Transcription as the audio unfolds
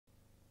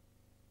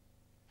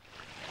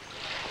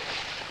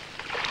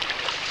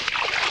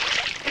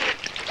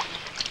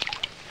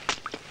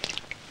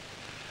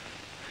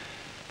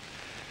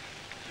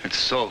It's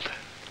salt.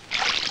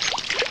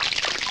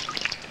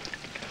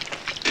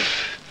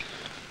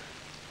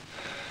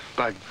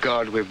 By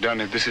God, we've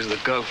done it. This is the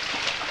Gulf.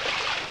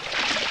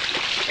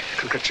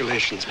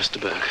 Congratulations,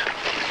 Mr. Burke.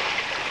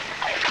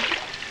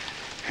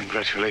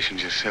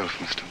 Congratulations yourself,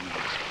 Mr.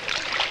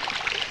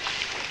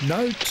 Wills.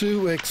 No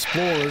two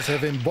explorers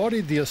have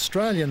embodied the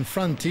Australian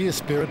frontier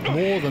spirit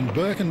more than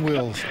Burke and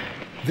Wills.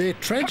 Their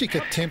tragic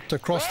attempt to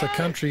cross the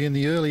country in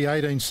the early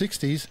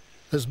 1860s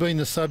has been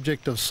the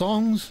subject of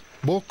songs,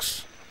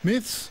 books,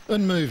 myths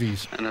and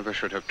movies. I never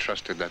should have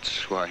trusted that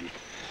swine.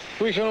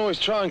 We can always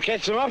try and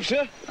catch them up,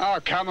 sir. Our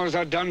camels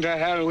are done to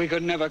hell. We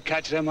could never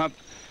catch them up.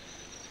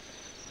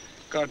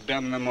 God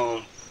damn them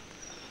all.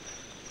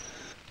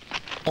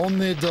 On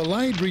their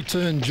delayed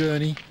return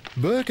journey,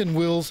 Burke and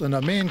Wills and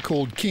a man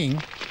called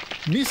King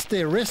missed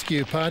their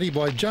rescue party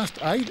by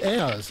just 8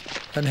 hours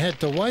and had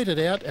to wait it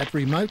out at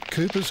remote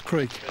Cooper's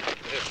Creek.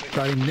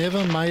 They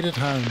never made it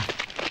home.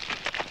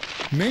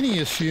 Many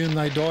assume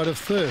they died of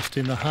thirst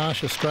in the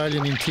harsh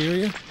Australian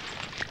interior,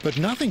 but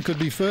nothing could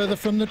be further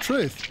from the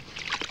truth.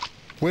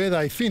 Where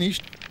they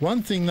finished,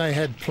 one thing they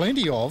had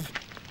plenty of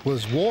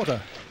was water.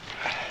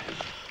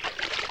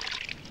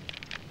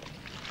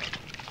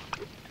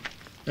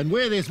 And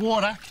where there's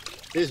water,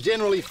 there's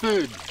generally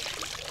food.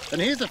 And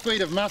here's a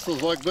feed of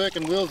mussels like Burke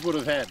and Wills would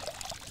have had.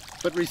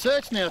 But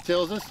research now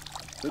tells us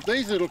that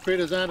these little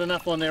critters aren't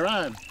enough on their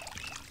own.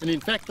 And in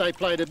fact, they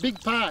played a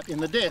big part in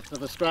the death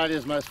of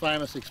Australia's most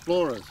famous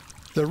explorers.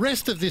 The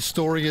rest of this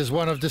story is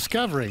one of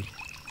discovery.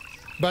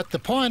 But the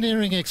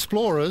pioneering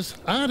explorers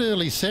aren't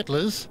early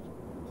settlers,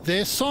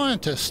 they're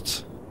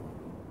scientists.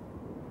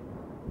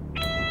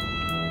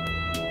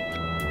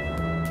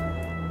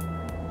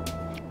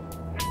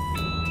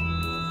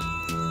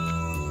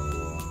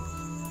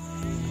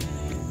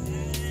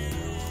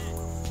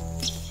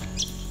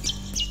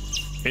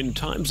 In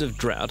times of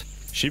drought,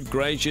 sheep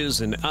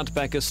grazers in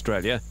outback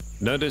Australia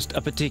noticed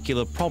a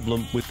particular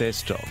problem with their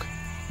stock.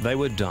 They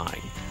were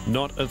dying,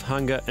 not of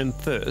hunger and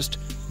thirst,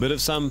 but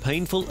of some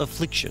painful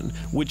affliction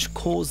which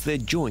caused their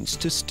joints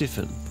to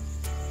stiffen.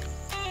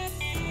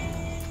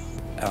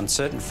 On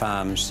certain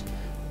farms,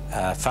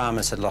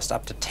 farmers had lost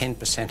up to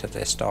 10% of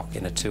their stock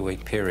in a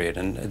 2-week period,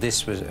 and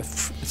this was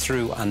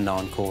through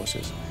unknown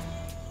causes.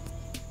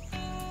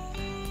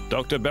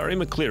 Dr. Barry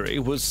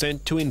McCleary was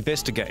sent to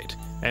investigate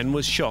and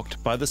was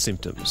shocked by the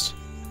symptoms.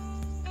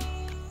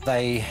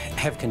 They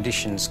have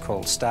conditions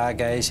called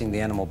stargazing.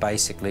 The animal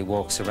basically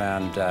walks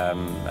around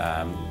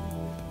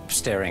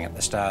staring at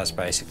the stars,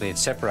 basically. It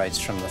separates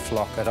from the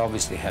flock. It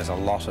obviously has a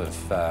lot of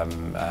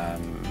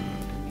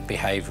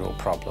behavioural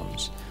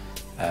problems.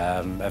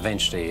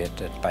 Eventually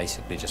it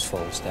basically just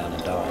falls down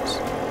and dies.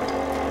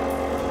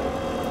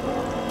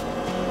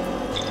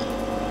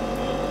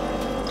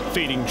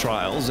 Feeding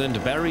trials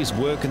and Barry's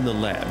work in the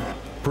lab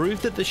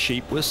proved that the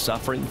sheep were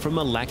suffering from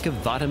a lack of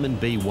vitamin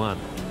B1.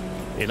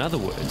 In other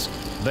words,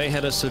 they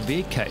had a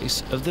severe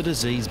case of the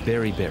disease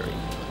beriberi.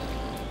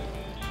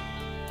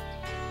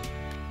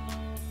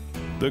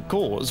 The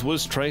cause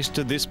was traced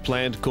to this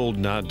plant called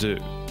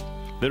nardoo.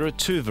 There are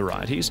 2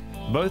 varieties,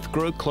 both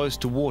grow close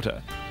to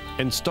water,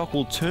 and stock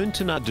will turn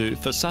to nardoo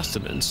for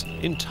sustenance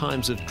in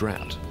times of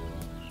drought.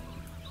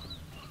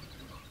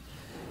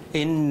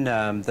 In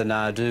the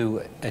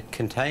nardoo,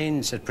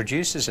 it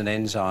produces an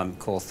enzyme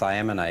called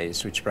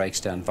thiaminase, which breaks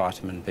down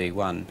vitamin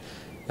B1.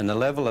 And the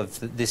level of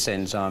this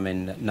enzyme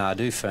in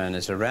nardoo fern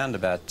is around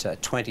about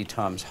 20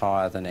 times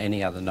higher than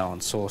any other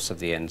known source of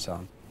the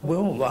enzyme.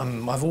 Well,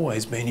 I've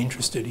always been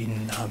interested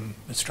in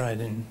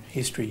Australian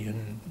history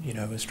and, you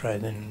know,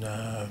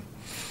 Australiana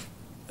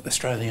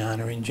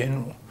in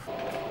general.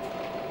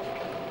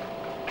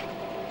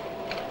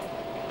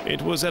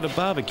 It was at a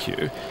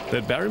barbecue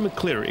that Barry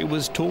McCleary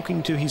was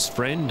talking to his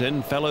friend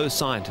and fellow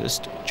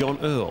scientist, John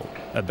Earl,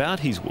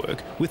 about his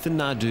work with the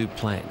nardoo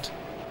plant.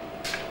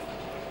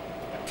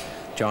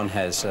 John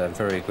has a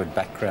very good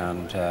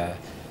background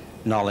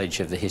knowledge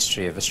of the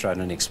history of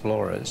Australian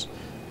explorers,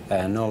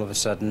 and all of a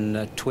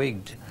sudden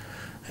twigged.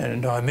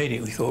 And I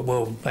immediately thought,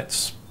 well,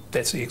 that's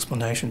the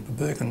explanation for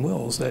Burke and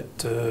Wills, that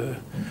the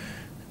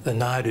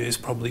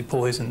nardoos probably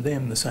poisoned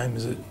them the same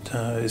as it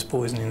is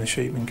poisoning the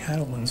sheep and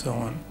cattle and so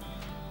on.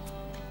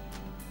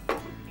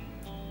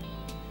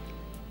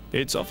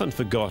 It's often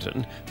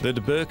forgotten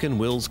that Burke and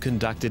Wills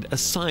conducted a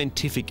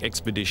scientific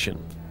expedition.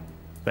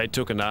 They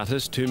took an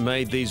artist who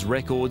made these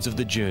records of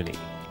the journey.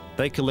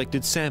 They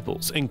collected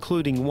samples,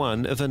 including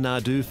one of a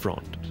nardoo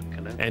frond,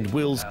 and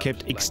Wills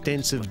kept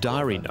extensive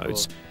diary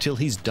notes till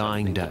his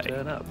dying day.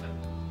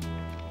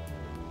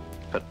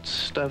 But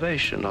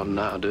starvation on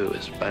nardoo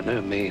is by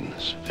no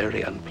means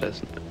very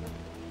unpleasant.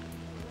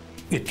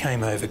 It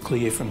came over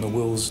clear from the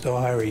Wills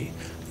diary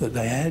that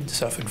they had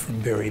suffered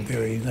from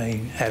beriberi. They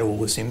had all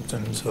the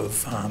symptoms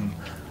of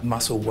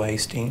muscle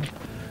wasting,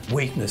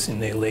 weakness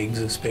in their legs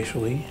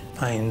especially,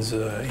 pains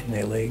in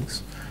their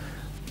legs,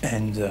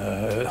 and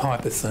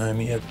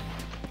hypothermia.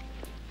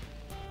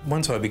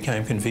 Once I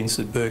became convinced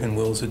that Burke and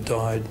Wills had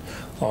died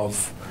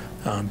of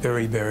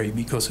beriberi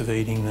because of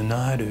eating the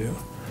nardoo,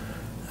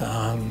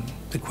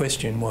 The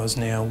question was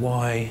now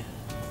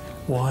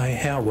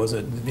how was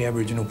it that the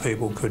Aboriginal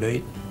people could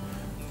eat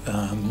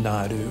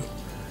nardoo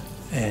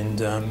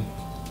and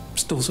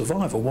still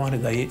survive, or why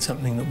did they eat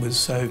something that was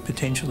so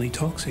potentially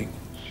toxic?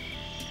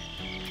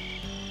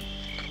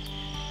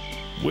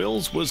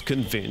 Wills was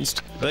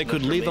convinced they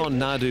could live on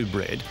nardoo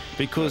bread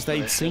because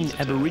they'd seen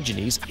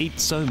Aborigines eat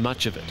so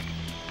much of it.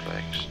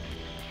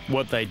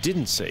 What they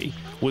didn't see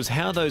was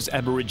how those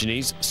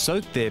Aborigines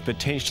soaked their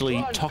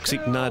potentially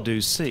toxic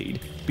nardoo seed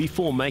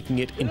before making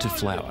it into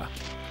flour.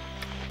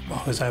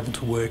 I was able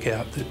to work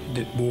out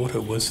that water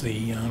was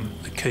the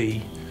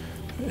key.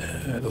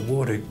 The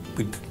water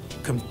would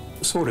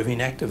sort of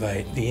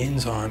inactivate the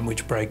enzyme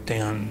which break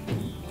down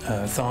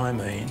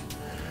thiamine,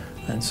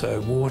 and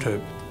so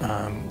water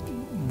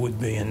would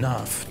be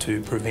enough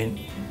to prevent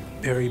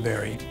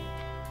beriberi.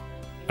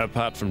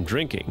 Apart from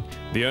drinking,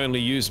 the only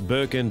use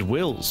Burke and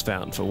Wills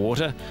found for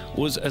water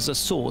was as a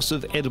source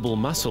of edible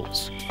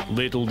mussels.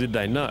 Little did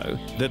they know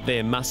that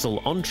their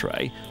mussel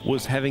entree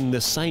was having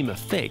the same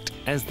effect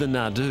as the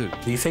nardoo.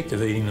 The effect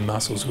of eating the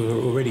mussels was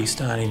already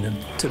starting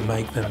to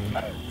make them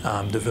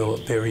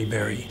develop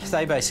beriberi.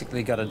 They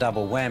basically got a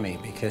double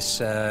whammy because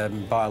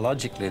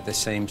biologically there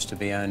seems to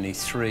be only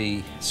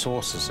 3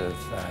 sources of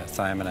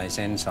thiaminase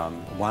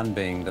enzyme, one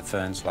being the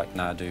ferns like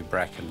nardoo,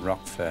 bracken,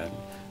 rock fern,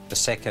 the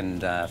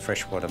second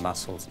freshwater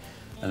mussels,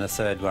 and the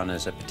third one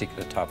is a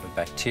particular type of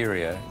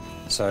bacteria.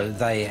 So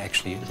they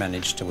actually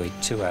managed to eat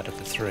 2 out of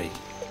the 3.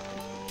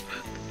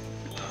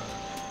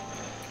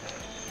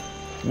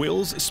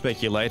 Wills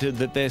speculated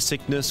that their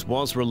sickness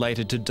was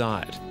related to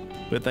diet,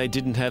 but they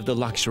didn't have the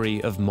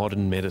luxury of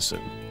modern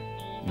medicine.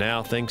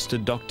 Now, thanks to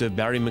Dr.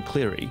 Barry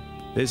McCleary,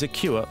 there's a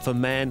cure for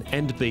man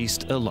and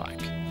beast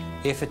alike.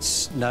 If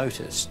it's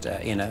noticed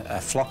in a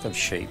flock of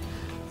sheep,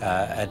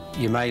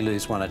 you may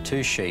lose 1 or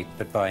 2 sheep,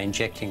 but by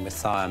injecting with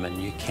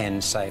thiamine you can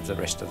save the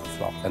rest of the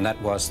flock, and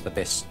that was the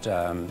best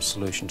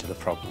solution to the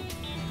problem.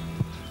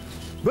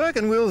 Burke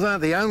and Wills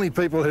aren't the only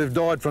people who've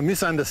died from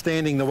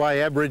misunderstanding the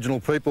way Aboriginal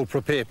people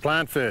prepare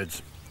plant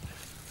foods.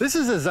 This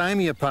is a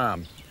zamia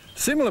palm.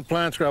 Similar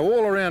plants grow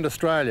all around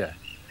Australia.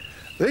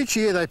 Each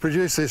year they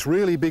produce this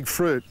really big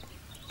fruit.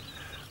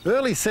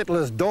 Early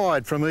settlers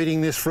died from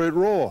eating this fruit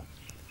raw.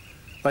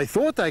 They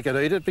thought they could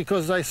eat it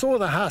because they saw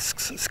the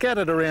husks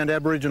scattered around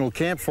Aboriginal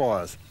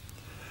campfires.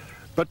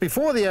 But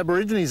before the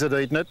Aborigines had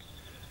eaten it,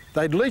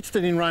 they'd leached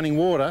it in running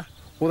water,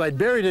 or they'd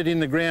buried it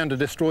in the ground to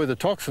destroy the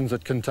toxins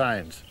it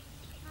contains.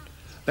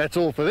 That's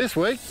all for this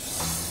week,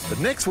 but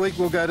next week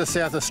we'll go to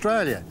South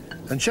Australia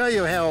and show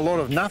you how a lot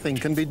of nothing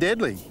can be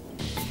deadly.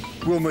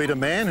 We'll meet a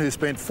man who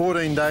spent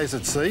 14 days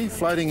at sea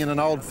floating in an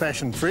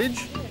old-fashioned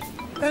fridge,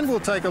 and we'll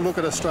take a look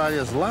at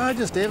Australia's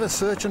largest ever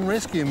search and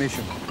rescue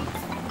mission.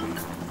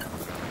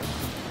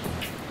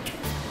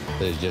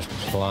 There's just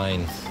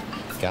plain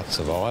gut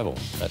survival.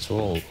 That's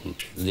all,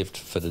 lived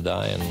for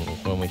today, and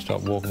when we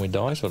stop walking we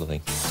die sort of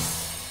thing.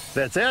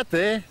 That's out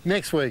there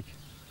next week.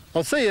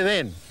 I'll see you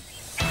then.